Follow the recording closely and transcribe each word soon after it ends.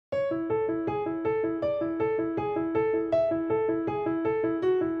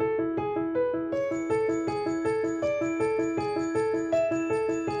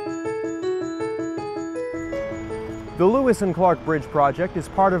The Lewis and Clark Bridge project is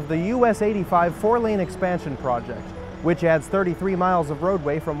part of the US 85 four-lane expansion project, which adds 33 miles of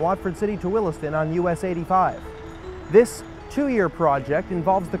roadway from Watford City to Williston on US 85. This two-year project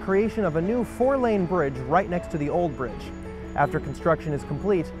involves the creation of a new four-lane bridge right next to the old bridge. After construction is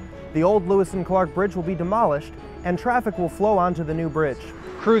complete, the old Lewis and Clark Bridge will be demolished and traffic will flow onto the new bridge.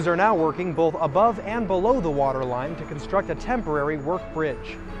 Crews are now working both above and below the water line to construct a temporary work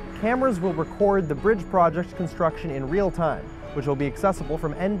bridge. Cameras will record the bridge project construction in real time, which will be accessible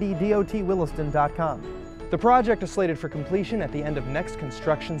from nbdotwilliston.com. The project is slated for completion at the end of next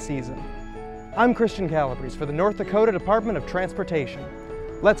construction season. I'm Christian Calabrese for the North Dakota Department of Transportation.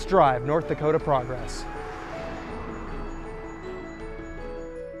 Let's drive North Dakota progress.